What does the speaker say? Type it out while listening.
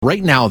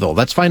Right now, though,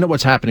 let's find out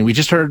what's happening. We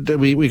just heard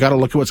we got to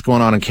look at what's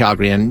going on in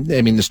Calgary. And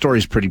I mean, the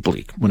story's pretty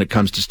bleak when it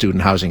comes to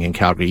student housing in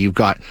Calgary. You've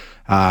got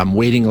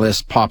waiting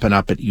lists popping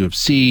up at U of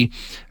C.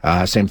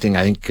 Same thing.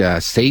 I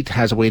think State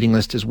has a waiting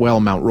list as well.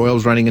 Mount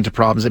Royal's running into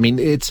problems. I mean,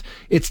 it's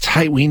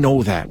tight. We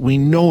know that. We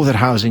know that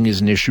housing is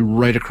an issue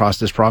right across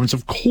this province.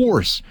 Of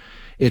course,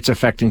 it's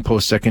affecting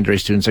post-secondary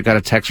students. I got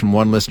a text from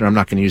one listener. I'm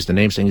not going to use the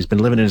name, saying he's been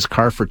living in his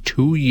car for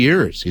 2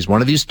 years. He's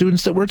one of these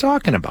students that we're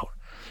talking about.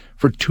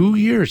 For 2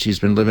 years, he's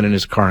been living in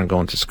his car and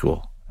going to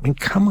school. I mean,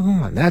 come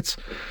on.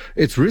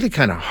 It's really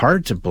kind of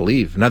hard to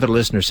believe. Another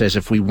listener says,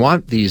 if we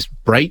want these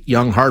bright,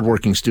 young,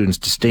 hardworking students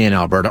to stay in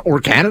Alberta, or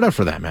Canada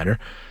for that matter,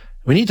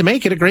 we need to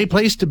make it a great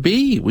place to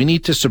be. We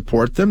need to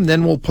support them.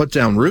 Then we'll put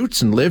down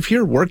roots and live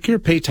here, work here,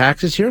 pay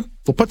taxes here.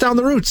 We'll put down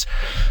the roots.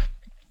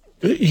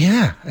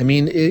 Yeah. I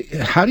mean,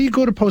 how do you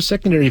go to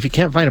post-secondary if you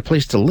can't find a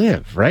place to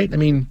live, right? I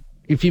mean,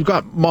 if you've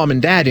got mom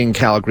and dad in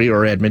Calgary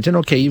or Edmonton,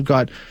 okay, you've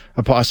got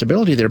a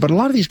possibility there, but a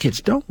lot of these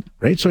kids don't,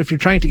 right? So if you're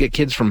trying to get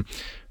kids from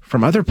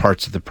other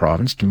parts of the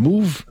province to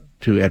move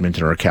to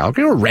Edmonton or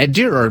Calgary or Red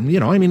Deer or,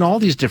 I mean, all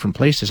these different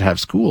places have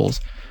schools,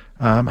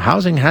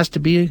 housing has to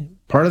be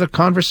part of the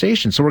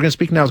conversation. So we're going to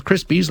speak now with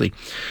Chris Beasley,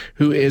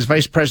 who is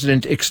Vice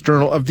President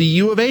External of the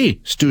U of A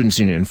Students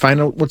Union, and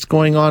find out what's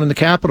going on in the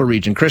capital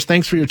region. Chris,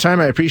 thanks for your time.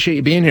 I appreciate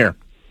you being here.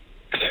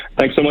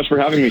 Thanks so much for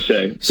having me,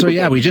 Shay. So,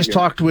 yeah, we just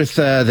talked with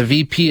the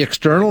VP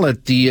External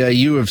at the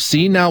U of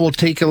C. Now we'll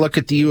take a look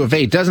at the U of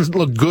A. It doesn't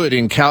look good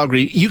in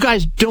Calgary. You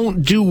guys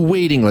don't do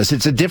waiting lists.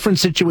 It's a different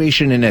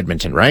situation in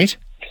Edmonton, right?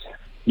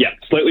 Yeah,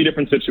 slightly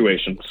different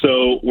situation.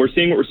 So we're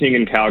seeing what we're seeing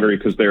in Calgary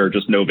because there are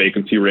just no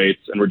vacancy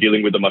rates, and we're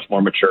dealing with a much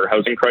more mature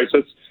housing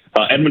crisis.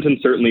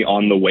 Edmonton's certainly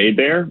on the way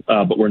there,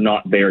 but we're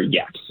not there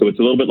yet. So it's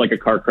a little bit like a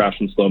car crash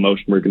in slow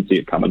motion where you can see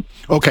it coming.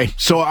 Okay,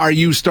 so are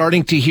you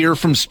starting to hear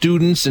from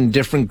students and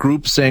different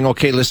groups saying,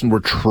 okay, listen, we're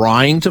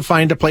trying to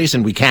find a place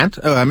and we can't?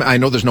 I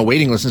know there's no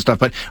waiting list and stuff,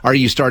 but are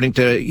you starting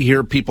to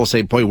hear people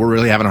say, boy, we're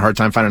really having a hard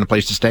time finding a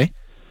place to stay?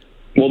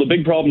 Well, the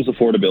big problem is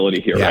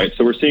affordability here, right?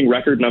 So we're seeing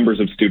record numbers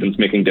of students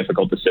making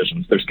difficult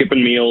decisions. They're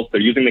skipping meals, they're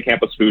using the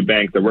campus food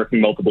bank, they're working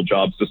multiple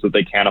jobs just so that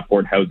they can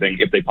afford housing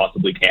if they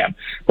possibly can.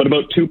 But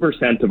about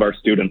 2% of our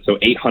students, so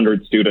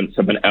 800 students,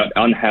 have been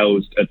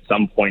unhoused at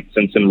some point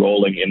since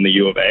enrolling in the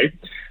U of A.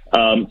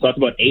 So that's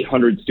about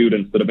 800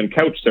 students that have been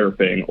couch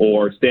surfing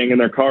or staying in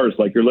their cars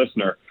like your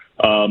listener,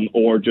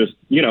 or just,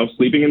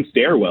 sleeping in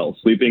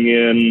stairwells, sleeping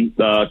in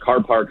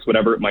car parks,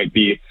 whatever it might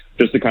be,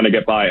 just to kind of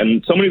get by.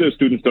 And so many of those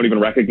students don't even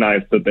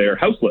recognize that they're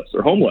houseless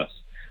or homeless.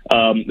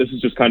 This is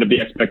just kind of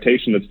the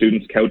expectation that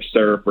students couch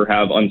surf or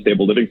have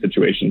unstable living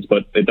situations,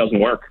 but it doesn't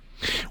work.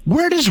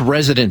 Where does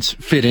residence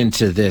fit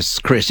into this,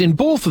 Chris, in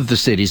both of the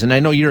cities? And I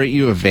know you're at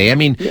U of A. I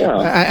mean,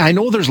 I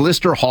know there's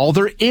Lister Hall.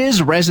 There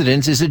is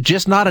residence. Is it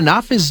just not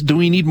enough? Do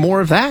we need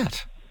more of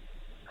that?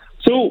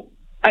 So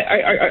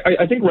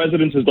I think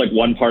residence is like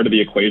one part of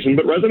the equation,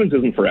 but residence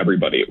isn't for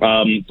everybody.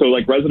 So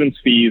like residence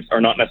fees are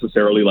not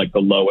necessarily like the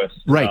lowest,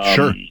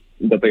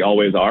 that they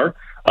always are.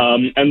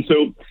 And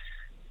so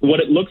what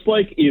it looks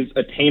like is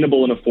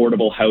attainable and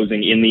affordable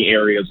housing in the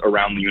areas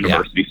around the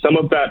university. Some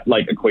of that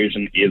like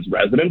equation is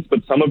residence,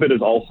 but some of it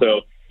is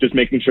also just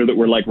making sure that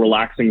we're like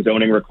relaxing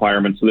zoning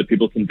requirements so that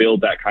people can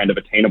build that kind of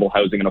attainable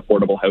housing and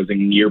affordable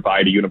housing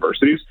nearby to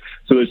universities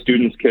so that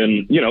students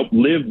can,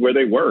 live where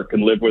they work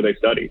and live where they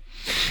study.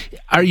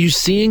 Are you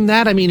seeing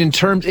that? I mean,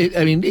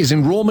 is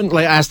enrollment,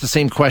 I asked the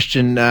same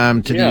question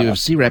to the U of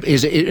C rep,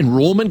 is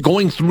enrollment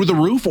going through the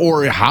roof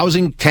or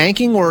housing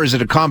tanking, or is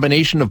it a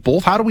combination of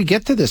both? How do we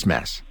get to this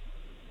mess?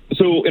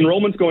 So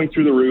enrollment's going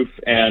through the roof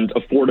and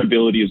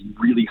affordability is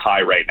really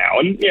high right now.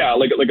 And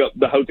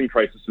the housing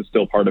crisis is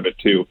still part of it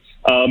too.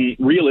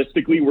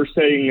 Realistically, we're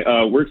saying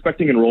we're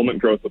expecting enrollment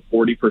growth of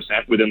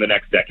 40% within the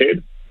next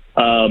decade.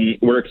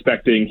 We're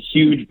expecting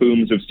huge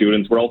booms of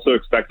students. We're also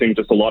expecting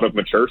just a lot of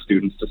mature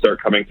students to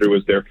start coming through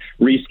as they're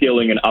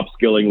reskilling and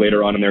upskilling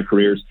later on in their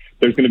careers.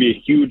 There's going to be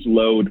a huge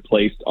load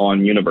placed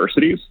on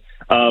universities.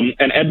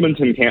 And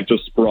Edmonton can't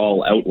just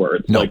sprawl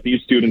outwards. No. Like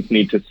these students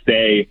need to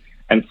stay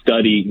and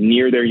study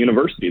near their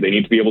university. They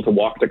need to be able to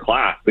walk to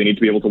class. They need to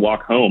be able to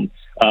walk home.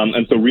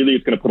 And so really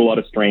it's going to put a lot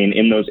of strain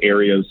in those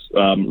areas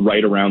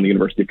right around the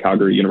University of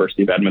Calgary,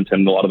 University of Edmonton,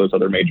 and a lot of those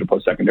other major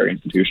post-secondary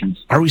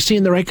institutions. Are we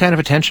seeing the right kind of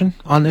attention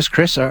on this,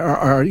 Chris?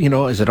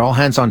 Is it all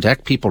hands on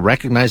deck? People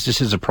recognize this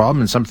is a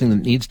problem and something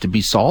that needs to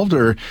be solved?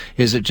 Or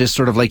is it just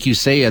sort of like you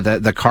say,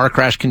 the car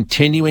crash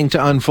continuing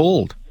to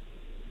unfold?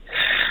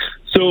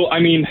 So,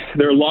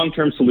 there are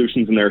long-term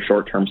solutions and there are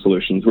short-term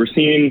solutions. We're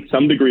seeing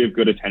some degree of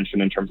good attention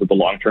in terms of the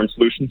long-term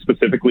solutions,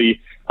 specifically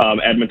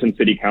Edmonton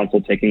City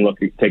Council taking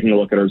a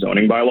look at our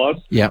zoning bylaws.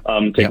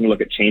 Taking a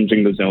look at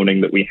changing the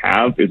zoning that we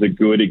have is a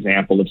good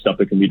example of stuff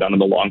that can be done in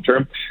the long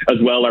term. As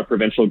well, our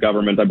provincial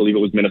government, I believe it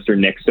was Minister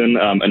Nixon,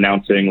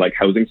 announcing like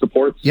housing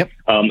supports.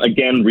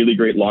 Again, really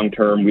great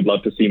long-term. We'd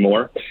love to see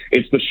more.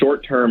 It's the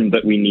short-term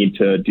that we need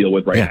to deal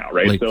with now,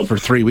 right? So for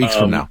 3 weeks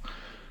from now.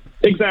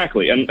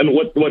 Exactly. And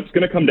what's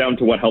going to come down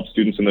to what helps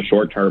students in the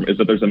short term is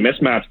that there's a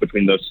mismatch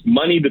between the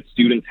money that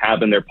students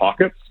have in their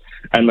pockets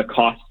and the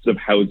costs of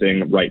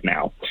housing right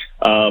now.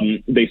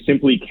 They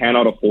simply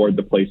cannot afford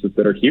the places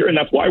that are here, and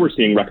that's why we're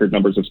seeing record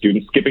numbers of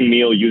students skipping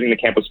meal, using the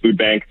campus food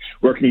bank,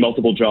 working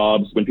multiple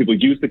jobs. When people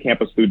use the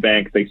campus food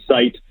bank, they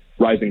cite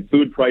rising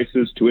food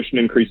prices, tuition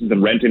increases,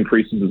 and rent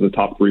increases as the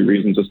top three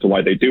reasons as to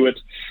why they do it.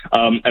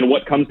 And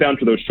what comes down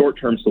to those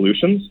short-term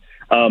solutions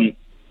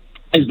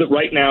is that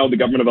right now the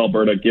government of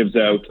Alberta gives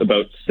out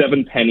about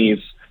 7 pennies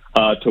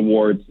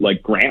towards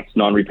like grants,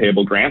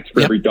 non-repayable grants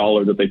for every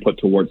dollar that they put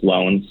towards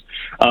loans.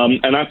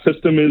 And that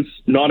system is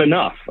not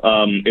enough.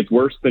 It's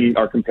worse than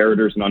our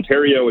comparators in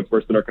Ontario. It's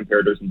worse than our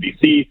comparators in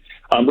BC.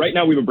 Right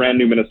now we have a brand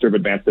new Minister of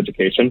Advanced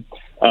Education.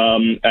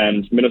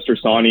 And Minister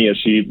Sawney, as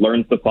she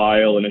learns the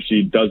file and as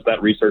she does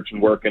that research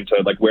and work into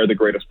like where the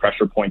greatest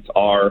pressure points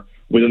are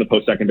within the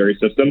post-secondary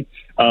system,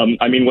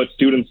 what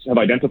students have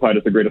identified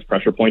as the greatest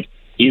pressure point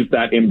is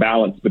that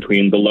imbalance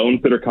between the loans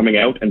that are coming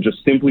out and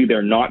just simply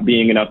there not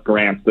being enough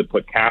grants that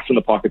put cash in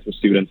the pockets of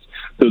students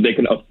so they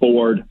can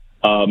afford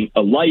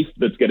a life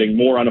that's getting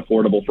more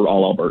unaffordable for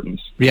all Albertans.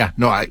 Yeah,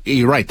 no,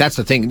 you're right. That's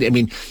the thing. I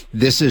mean,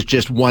 this is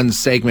just one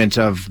segment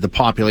of the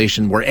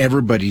population where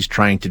everybody's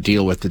trying to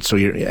deal with it. So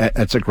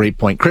that's a great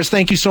point. Chris,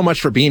 thank you so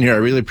much for being here. I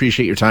really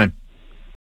appreciate your time.